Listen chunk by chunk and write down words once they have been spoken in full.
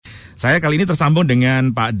Saya kali ini tersambung dengan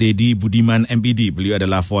Pak Dedy Budiman MPD. Beliau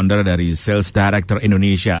adalah founder dari Sales Director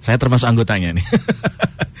Indonesia. Saya termasuk anggotanya nih.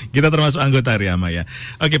 Kita termasuk anggota Riama ya.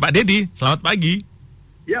 Oke Pak Dedy, selamat pagi.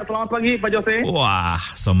 Ya, selamat pagi Pak Jose. Wah,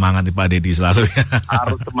 semangat nih Pak Dedy selalu ya.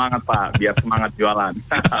 Harus semangat Pak, biar semangat jualan.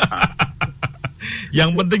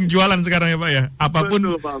 Yang penting jualan sekarang ya Pak ya. Apapun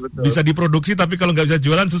betul, Pak, betul. Bisa diproduksi, tapi kalau nggak bisa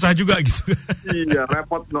jualan susah juga gitu. Iya,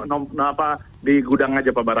 repot di gudang aja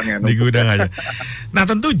Pak barangnya. Di gudang aja. Nah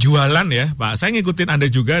tentu jualan ya Pak. Saya ngikutin Anda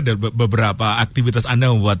juga, ada beberapa aktivitas Anda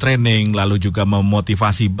membuat training, lalu juga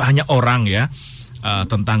memotivasi banyak orang ya.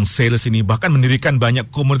 Tentang sales ini, bahkan mendirikan banyak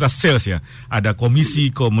komunitas sales ya. Ada komisi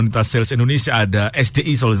komunitas sales Indonesia, ada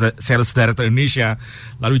SDI Sales Director Indonesia,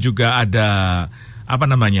 lalu juga ada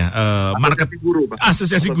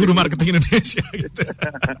Asosiasi Guru Marketing Indonesia gitu.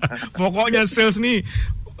 Pokoknya sales nih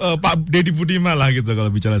Pak Dedy Budiman lah gitu kalau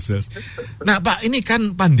bicara sales. Nah Pak, ini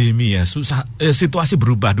kan pandemi ya, susah, situasi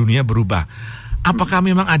berubah, dunia berubah. Apakah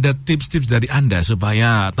memang ada tips-tips dari Anda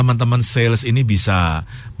supaya teman-teman sales ini bisa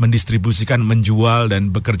mendistribusikan, menjual dan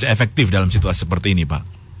bekerja efektif dalam situasi seperti ini, Pak?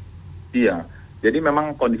 Iya, jadi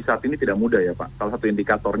memang kondisi saat ini tidak mudah ya Pak. Salah satu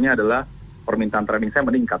indikatornya adalah permintaan training saya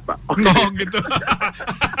meningkat, Pak. Oh gitu.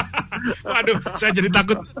 Waduh, saya jadi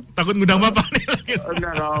takut ngundang Bapak nih.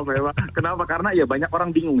 Enggak apa-apa. Kenapa? Karena ya banyak orang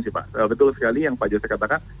bingung sih Pak. Betul sekali yang Pak Jose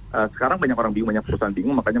katakan. Sekarang banyak orang bingung, banyak perusahaan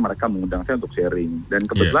bingung, makanya mereka mengundang saya untuk sharing. Dan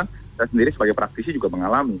kebetulan saya sendiri sebagai praktisi juga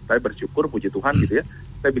mengalami. Saya bersyukur, puji Tuhan gitu ya.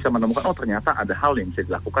 Saya bisa menemukan, ternyata ada hal yang bisa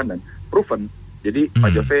dilakukan dan proven. Jadi Pak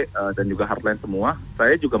Jose dan juga Heartline semua,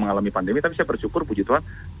 saya juga mengalami pandemi, tapi saya bersyukur puji Tuhan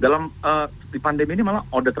dalam di pandemi ini malah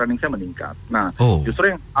order training saya meningkat. Nah, justru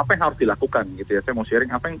apa yang harus dilakukan gitu ya, saya mau sharing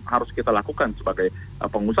apa yang harus kita lakukan sebagai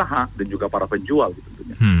pengusaha dan juga para penjual gitu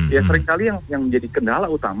tentunya. Ya seringkali yang menjadi kendala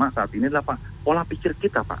utama saat ini adalah Pak, pola pikir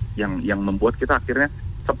kita Pak, yang membuat kita akhirnya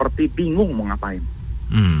seperti bingung mau ngapain.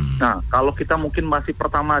 Nah, kalau kita mungkin masih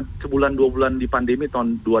pertama sebulan 2 bulan di pandemi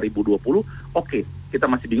tahun 2020, oke, kita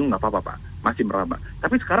masih bingung nggak apa-apa Pak, masih meraba.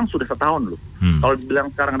 Tapi sekarang sudah setahun loh. Kalau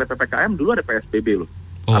dibilang sekarang ada PPKM, dulu ada PSBB loh.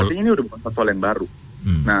 Artinya ini udah bukan sesuatu yang baru.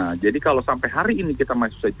 Nah, jadi kalau sampai hari ini kita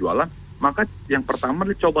masih bisa jualan, maka yang pertama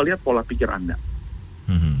coba lihat pola pikir Anda.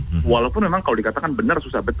 Walaupun memang kalau dikatakan benar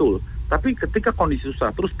susah betul, tapi ketika kondisi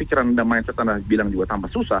susah, terus pikiran Anda, mindset Anda bilang juga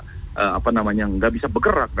tambah susah, nggak bisa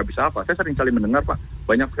bergerak, nggak bisa apa. Saya sering kali mendengar Pak,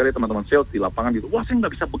 banyak sekali teman-teman sales di lapangan gitu, wah saya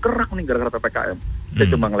nggak bisa bergerak nih gara-gara PPKM. Saya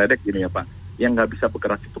cuma ngeledek gini ya Pak, yang nggak bisa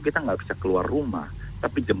bergerak itu kita nggak bisa keluar rumah,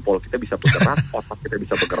 tapi jempol kita bisa bergerak, otak kita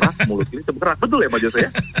bisa bergerak, mulut kita bisa bergerak. Betul ya Pak Jose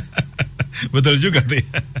ya? Betul juga tuh.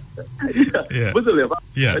 Iya, betul ya Pak.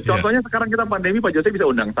 Contohnya sekarang kita pandemi, Pak Jose bisa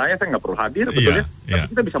undang saya nggak perlu hadir, betul ya. Tapi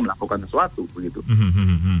kita bisa melakukan sesuatu begitu.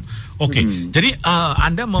 Oke. Jadi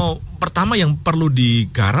Anda pertama yang perlu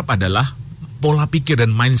digarap adalah pola pikir dan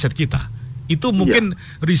mindset kita. Itu mungkin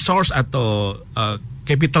resource atau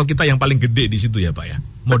capital kita yang paling gede di situ ya Pak ya.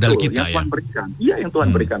 Modal betul, kita yang Tuhan berikan. Iya, yang Tuhan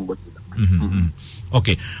berikan buat kita.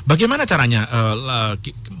 Oke. Bagaimana caranya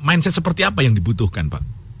mindset seperti apa yang dibutuhkan Pak?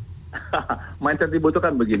 Mindset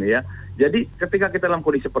dibutuhkan begini ya. Jadi ketika kita dalam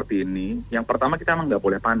kondisi seperti ini, yang pertama kita emang nggak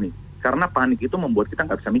boleh panik, karena panik itu membuat kita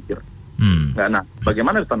nggak bisa mikir. Nah,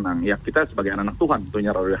 bagaimana tenang? Ya kita sebagai anak-anak Tuhan,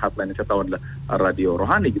 tentunya radio Heartline saya tahu adalah radio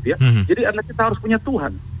rohani gitu ya. Jadi adalah kita harus punya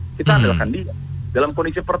Tuhan. Kita andalkan Dia. Dalam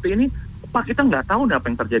kondisi seperti ini, Pak, kita nggak tahu apa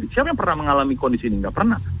yang terjadi. Siapa yang pernah mengalami kondisi ini? Nggak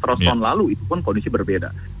pernah. 100 tahun lalu itu pun kondisi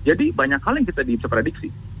berbeda. Jadi banyak hal yang kita bisa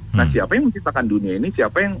prediksi. Nah, siapa yang menciptakan dunia ini,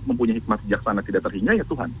 siapa yang mempunyai hikmat bijaksana tidak terhingga, ya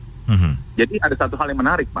Tuhan. Jadi ada satu hal yang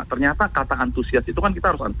menarik, Pak. Ternyata kata antusias itu kan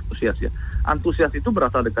kita harus antusias ya. Antusias itu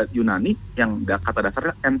berasal dari Yunani yang kata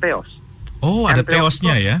dasarnya entheos. Oh, ada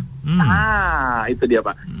theosnya ya? Itu dia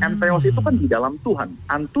Pak. Entheos itu kan di dalam Tuhan.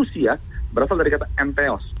 Antusias berasal dari kata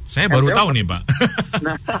entheos. Saya baru tahu nih Pak.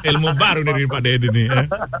 Nah, ilmu baru dari Pak Dedy nih.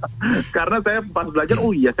 Karena saya pas belajar,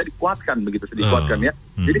 saya dikuatkan begitu, ya.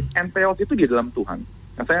 Jadi entheos itu di dalam Tuhan.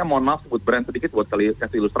 Nah, saya mohon maaf sebut brand sedikit buat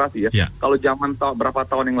kasih ilustrasi ya. Kalau zaman berapa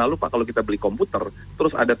tahun yang lalu Pak, kalau kita beli komputer,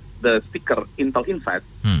 terus ada the sticker Intel Inside,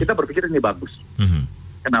 kita berpikir ini bagus.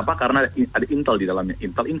 Kenapa? Karena ada Intel di dalamnya,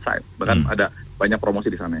 Intel Inside, bahkan ada banyak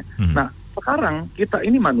promosi di sana. Nah, sekarang kita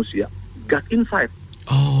ini manusia, God Inside.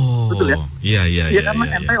 Betul ya? Iya, karena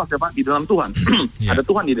entheos ya Pak, di dalam Tuhan. Ada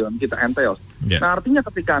Tuhan di dalam kita, entheos. Nah, artinya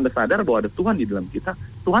ketika Anda sadar bahwa ada Tuhan di dalam kita,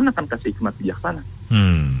 Tuhan akan kasih hikmat bijaksana.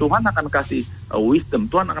 Tuhan akan kasih wisdom,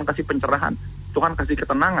 Tuhan akan kasih pencerahan, Tuhan kasih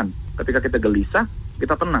ketenangan. Ketika kita gelisah,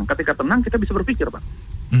 kita tenang. Ketika tenang, kita bisa berpikir Pak.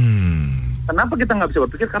 Kenapa kita nggak bisa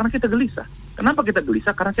berpikir? Karena kita gelisah. Kenapa kita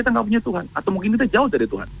gelisah? Karena kita nggak punya Tuhan, atau mungkin kita jauh dari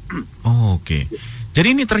Tuhan. Oke. Jadi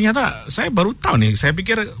ini ternyata saya baru tahu nih. Saya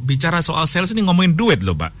pikir bicara soal sales ini ngomongin duit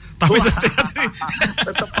loh, Pak. Tapi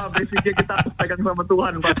tetap Pak, basicnya kita harus pegang sama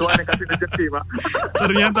Tuhan, Pak. Tuhan yang kasih rezeki, Pak.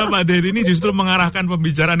 Ternyata Pak Dedy ini justru mengarahkan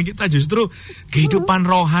pembicaraan kita justru kehidupan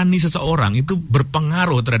rohani seseorang itu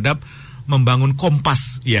berpengaruh terhadap membangun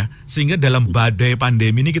kompas ya, sehingga dalam badai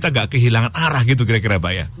pandemi ini kita gak kehilangan arah gitu kira-kira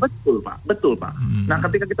Pak ya. Betul Pak. Nah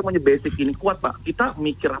ketika kita punya basic ini kuat Pak, kita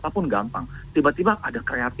mikir apapun gampang. Tiba-tiba ada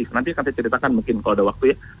kreatif. Nanti akan saya ceritakan mungkin kalau ada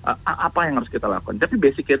waktu ya, apa yang harus kita lakukan. Tapi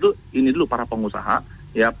basicnya itu ini dulu para pengusaha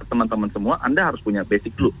ya, teman-teman semua, Anda harus punya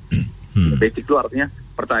basic dulu. Basic dulu artinya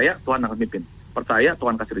percaya Tuhan akan pimpin, percaya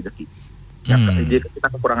Tuhan kasih rezeki. Ya, jika kita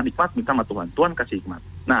kekurangan hikmat, minta sama Tuhan, Tuhan kasih hikmat.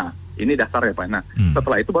 Nah, ini dasar ya Pak. Nah,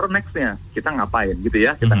 setelah itu baru nextnya kita ngapain gitu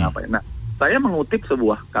ya, kita ngapain. Nah, saya mengutip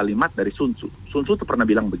sebuah kalimat dari Sun Tzu. Sun Tzu itu pernah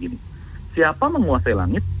bilang begini, siapa menguasai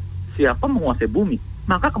langit, siapa menguasai bumi,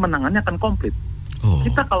 maka kemenangannya akan komplit.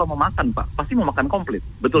 Kita kalau mau makan Pak, pasti mau makan komplit,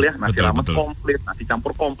 betul ya, nasi rames komplit, nasi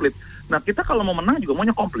campur komplit. Nah kita kalau mau menang juga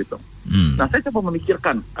maunya komplit dong. Nah saya coba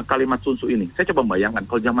memikirkan kalimat Sun Tzu ini, saya coba bayangkan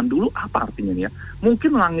kalau zaman dulu apa artinya nih ya.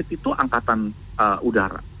 Mungkin langit itu angkatan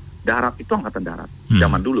udara, darat itu angkatan darat,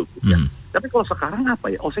 zaman dulu gitu ya. Tapi kalau sekarang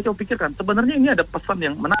apa ya? Saya coba pikirkan, sebenarnya ini ada pesan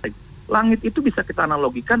yang menarik. Langit itu bisa kita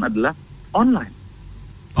analogikan adalah online.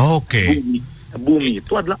 Bumi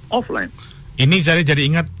itu adalah offline. Ini jadi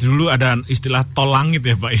ingat dulu ada istilah tol langit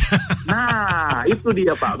ya Pak ya. Nah itu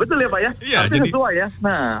dia Pak, betul ya Pak ya. Iya, jadi sesuai ya.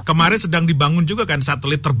 Nah kemarin sedang dibangun juga kan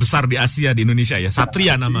satelit terbesar di Asia di Indonesia ya,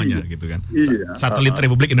 Satria namanya gitu kan. Satelit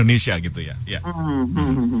Republik Indonesia gitu ya.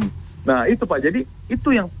 Nah itu Pak, jadi itu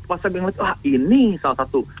yang pas saya bilang, ini salah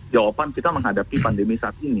satu jawaban kita menghadapi pandemi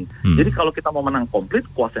saat ini. Jadi kalau kita mau menang komplit,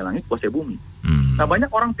 kuasai langit, kuasai bumi. Nah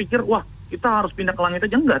banyak orang pikir, kita harus pindah ke langit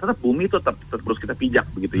aja, enggak, tetap bumi itu tetap terus kita pijak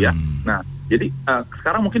begitu ya. Nah jadi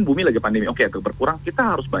sekarang mungkin bumi lagi pandemi, agak berkurang,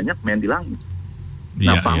 kita harus banyak main di langit.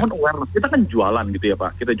 Nah bangun awareness, kita kan jualan gitu ya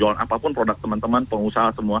Pak, kita jualan apapun produk teman-teman,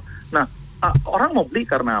 pengusaha semua. Nah orang mau beli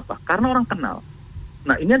karena apa? Karena orang kenal.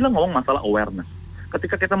 Nah ini adalah ngomong masalah awareness.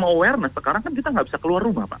 Ketika kita mau awareness, sekarang kan kita nggak bisa keluar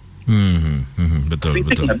rumah Pak. Betul.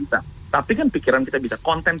 Nggak bisa. Tapi kan pikiran kita bisa,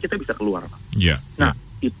 konten kita bisa keluar Pak. Nah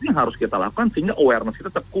itu yang harus kita lakukan sehingga awareness kita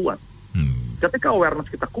tetap kuat. Ketika awareness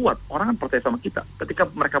kita kuat, orang kan percaya sama kita. Ketika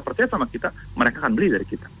mereka percaya sama kita, mereka akan beli dari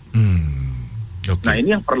kita. Nah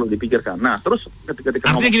ini yang perlu dipikirkan. Nah terus ketika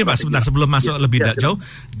artinya gini Pak, sebentar sebelum masuk lebih jauh,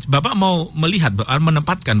 Bapak mau melihat,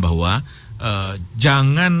 menempatkan bahwa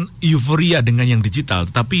jangan euforia dengan yang digital,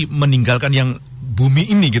 tetapi meninggalkan yang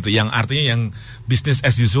bumi ini gitu, yang artinya yang business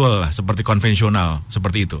as usual lah, seperti konvensional,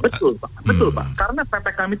 seperti itu. Betul Pak. Karena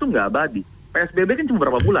PPKM itu nggak abadi. PSBB kan cuma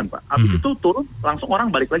berapa bulan Pak. Habis itu turun, langsung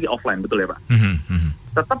orang balik lagi offline, betul ya Pak?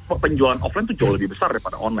 Tetap penjualan offline itu jauh lebih besar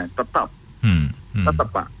daripada online, tetap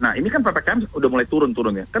Pak. Nah ini kan PPKM udah mulai turun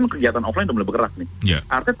ya. Kan kegiatan offline udah mulai bergerak nih.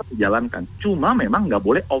 Artinya tetap dijalankan. Cuma memang nggak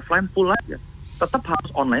boleh offline full aja. Tetap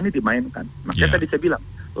harus online ini dimainkan. Makanya tadi saya bilang,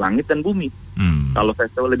 langit dan bumi. Kalau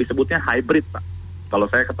saya lebih sebutnya hybrid Pak. Kalau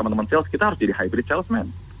saya ke teman-teman sales, kita harus jadi hybrid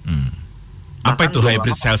salesman. Apa itu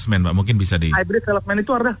hybrid salesman, Pak? Mungkin bisa Hybrid salesman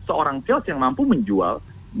itu adalah seorang sales yang mampu menjual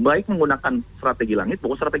baik menggunakan strategi langit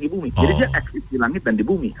maupun strategi bumi. Jadi dia eksis di langit dan di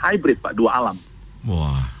bumi. Hybrid Pak, dua alam.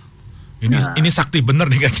 Wah, ini sakti bener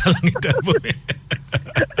nih kan langit dan bumi.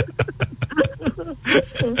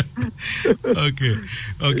 Oke.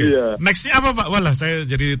 Nextnya apa Pak? Walah, saya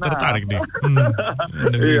jadi tertarik nih.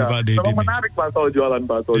 Pak Dedy. Kalau menarik Pak soal jualan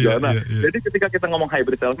Pak. Jadi ketika kita ngomong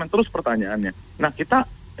hybrid salesman, terus pertanyaannya. Nah kita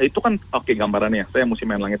itu kan gambarannya. Saya mesti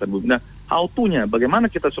main langit dan bumi. Nah how to-nya, bagaimana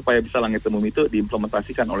kita supaya bisa langit dan bumi itu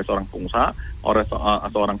diimplementasikan oleh seorang pengusaha, oleh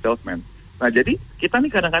seorang salesman. Nah jadi kita nih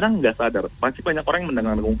kadang-kadang nggak sadar. Pasti banyak orang yang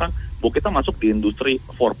mendengar-dengungkan bahwa kita masuk di industri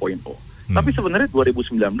 4.0. Tapi sebenarnya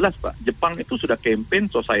 2019 Pak, Jepang itu sudah campaign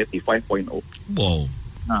Society 5.0. Wow.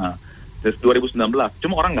 Nah, 2019.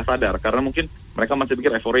 Cuma orang nggak sadar karena mungkin mereka masih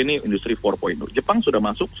pikir ini industri 4.0. Jepang sudah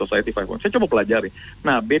masuk Society 5.0. Saya coba pelajari.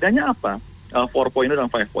 Nah, bedanya apa 4.0 dan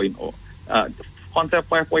 5.0? Konsep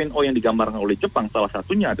 5.0 yang digambarkan oleh Jepang salah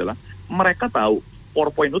satunya adalah mereka tahu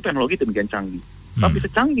 4.0 teknologi demikian canggih. Tapi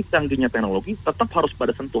secanggih-canggihnya teknologi tetap harus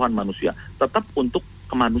pada sentuhan manusia, tetap untuk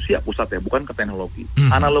ke manusia pusat ya, bukan ke teknologi.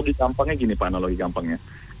 Analogi gampangnya gini Pak,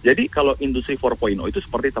 Jadi kalau industri 4.0 itu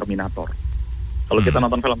seperti Terminator. Kalau kita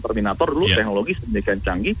nonton film Terminator dulu, teknologi sedemikian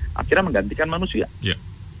canggih, akhirnya menggantikan manusia.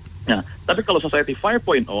 Nah, tapi kalau Society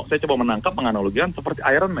 5.0, saya coba menganalogikan seperti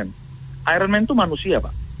Iron Man. Iron Man itu manusia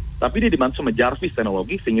Pak, tapi dia dibantu sama Jarvis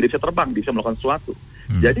teknologi sehingga dia bisa terbang, dia bisa melakukan sesuatu.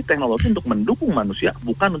 Jadi teknologi untuk mendukung manusia,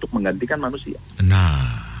 bukan untuk menggantikan manusia.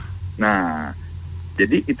 Nah,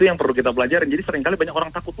 Jadi itu yang perlu kita pelajarin. Jadi seringkali banyak orang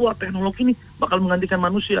takut, wah teknologi ini bakal menggantikan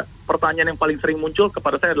manusia. Pertanyaan yang paling sering muncul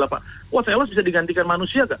kepada saya adalah, Pak, wah sales bisa digantikan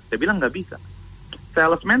manusia gak? Saya bilang nggak bisa.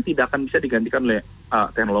 Salesman tidak akan bisa digantikan oleh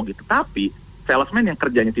teknologi. Tetapi salesman yang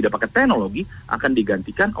kerjanya tidak pakai teknologi akan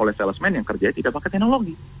digantikan oleh salesman yang kerjanya tidak pakai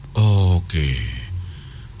teknologi.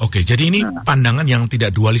 Oke, jadi ini pandangan yang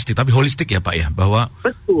tidak dualistik tapi holistik ya Pak ya, bahwa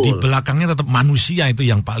betul, di belakangnya tetap manusia itu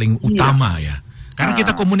yang paling utama ya. Karena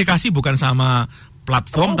kita komunikasi bukan sama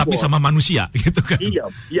platform tapi sama manusia gitu kan.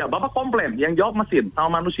 Iya, Bapak komplain, yang jawab mesin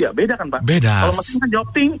sama manusia, beda kan Pak? Beda. Kalau mesin kan jawab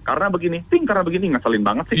ting karena begini, ngeselin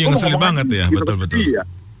banget sih. Iya, ngeselin banget ya, gitu, betul. Iya.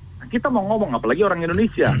 Nah, kita mau ngomong, apalagi orang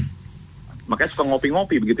Indonesia. Makanya suka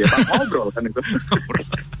ngopi-ngopi begitu ya Pak, ngobrol kan itu.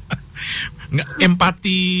 Nggak,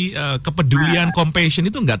 empati, kepedulian, compassion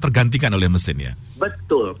itu nggak tergantikan oleh mesin ya?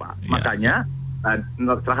 Betul Pak, makanya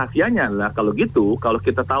rahasianya adalah kalau gitu, kalau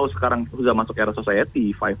kita tahu sekarang sudah masuk era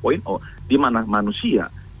society 5.0 di mana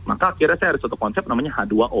manusia, maka akhirnya saya ada satu konsep namanya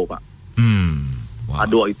H2O Pak.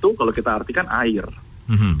 H2O itu kalau kita artikan air.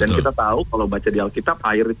 Dan kita tahu kalau baca di Alkitab,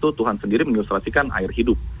 air itu Tuhan sendiri mengilustrasikan air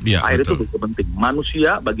hidup. Ya, air itu begitu penting.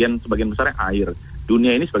 Manusia sebagian besarnya air.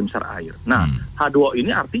 Dunia ini sebagian besar air. Nah, H2O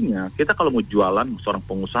ini artinya kita kalau mau jualan, seorang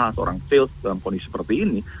pengusaha, seorang sales dalam kondisi seperti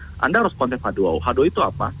ini, Anda harus konsep H2O. H2O itu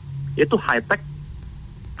apa? Itu high tech,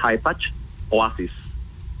 high touch, oasis.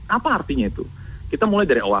 Apa artinya itu? Kita mulai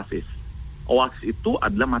dari oasis. Oasis itu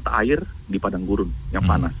adalah mata air di padang gurun yang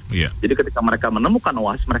panas. Jadi ketika mereka menemukan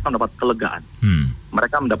oasis, mereka mendapat kelegaan.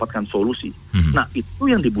 Mereka mendapatkan solusi. Nah, itu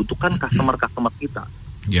yang dibutuhkan customer kita.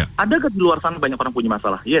 Ada di luar sana banyak orang punya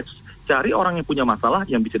masalah? Yes. Cari orang yang punya masalah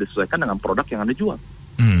yang bisa disesuaikan dengan produk yang Anda jual.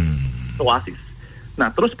 Oasis.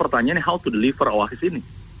 Nah, terus pertanyaannya, how to deliver oasis ini?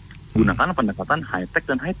 Gunakan pendekatan high tech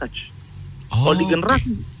dan high touch. Kalau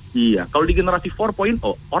di generasi 4.0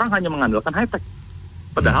 orang hanya mengandalkan high tech.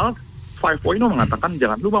 Padahal 5.0 mengatakan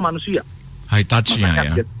jangan lupa manusia. High touch-nya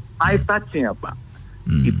ya. High touch-nya Pak.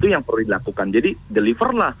 Itu yang perlu dilakukan. Jadi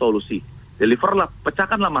deliverlah solusi.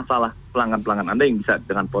 Pecahkanlah masalah pelanggan-pelanggan Anda yang bisa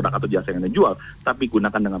dengan produk atau jasa yang Anda jual, tapi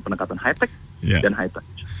gunakan dengan pendekatan high tech dan high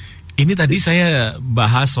touch. Ini tadi saya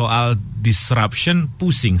bahas soal disruption,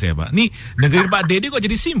 pusing saya Pak. Nih dengerin Pak Dedy kok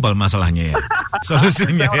jadi simpel masalahnya ya.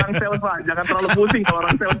 Solusinya. Orang sales Pak, jangan terlalu pusing kalau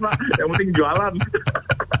orang sales Pak. Yang penting jualan.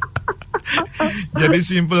 Jadi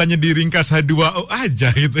simpelannya diringkas H2O aja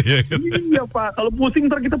gitu ya. Iya Pak, kalau pusing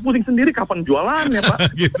ntar kita pusing sendiri kapan jualannya Pak.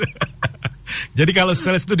 Gitu. Jadi kalau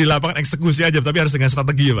sales itu di lapangan eksekusi aja, tapi harus dengan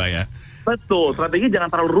strategi ya Pak ya. Betul, strategi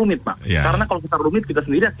jangan terlalu rumit Pak. Karena kalau kita rumit kita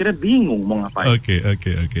sendiri akhirnya bingung mau ngapain. Oke.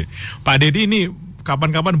 Pak Dedy, ini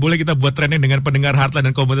kapan-kapan boleh kita buat training dengan pendengar Heartland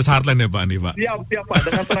dan komunitas Heartland ya Pak nih Pak. Siap Pak,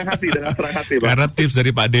 dengan senang hati Pak. Karena tips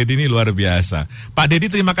dari Pak Dedy ini luar biasa. Pak Dedy,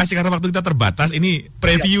 terima kasih karena waktu kita terbatas. Ini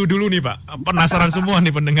preview dulu nih Pak. Penasaran semua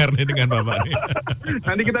nih pendengar nih dengan Bapak nih.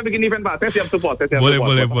 Nanti kita bikin event Pak, saya siap support.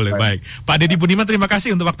 Boleh. Baik. Pak Dedy Budiman, terima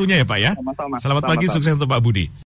kasih untuk waktunya ya Pak ya. Sama-sama. Selamat pagi, sukses untuk Pak Budi.